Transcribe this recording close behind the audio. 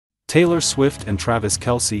Taylor Swift and Travis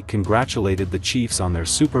Kelce congratulated the Chiefs on their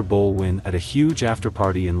Super Bowl win at a huge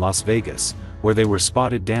afterparty in Las Vegas, where they were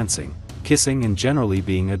spotted dancing, kissing and generally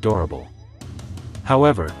being adorable.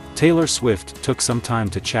 However, Taylor Swift took some time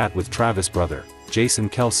to chat with Travis' brother, Jason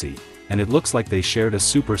Kelce, and it looks like they shared a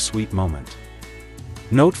super sweet moment.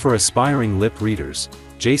 Note for aspiring lip readers,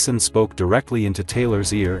 Jason spoke directly into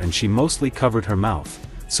Taylor's ear and she mostly covered her mouth,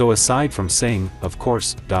 so aside from saying, "of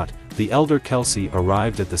course," the elder Kelce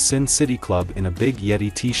arrived at the Sin City Club in a big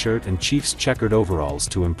Yeti t-shirt and Chiefs checkered overalls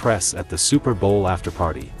to impress at the Super Bowl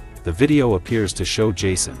afterparty. The video appears to show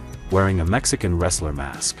Jason, wearing a Mexican wrestler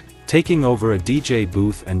mask, taking over a DJ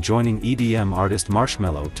booth and joining EDM artist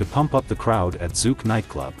Marshmello to pump up the crowd at Zouk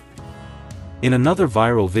nightclub. In another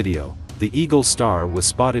viral video, the Eagles star was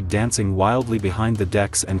spotted dancing wildly behind the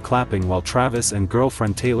decks and clapping while Travis and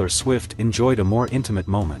girlfriend Taylor Swift enjoyed a more intimate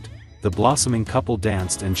moment. The blossoming couple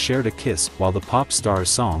danced and shared a kiss while the pop star's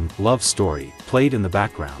song, "Love Story," played in the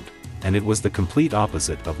background, and it was the complete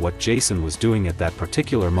opposite of what Jason was doing at that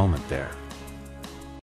particular moment there.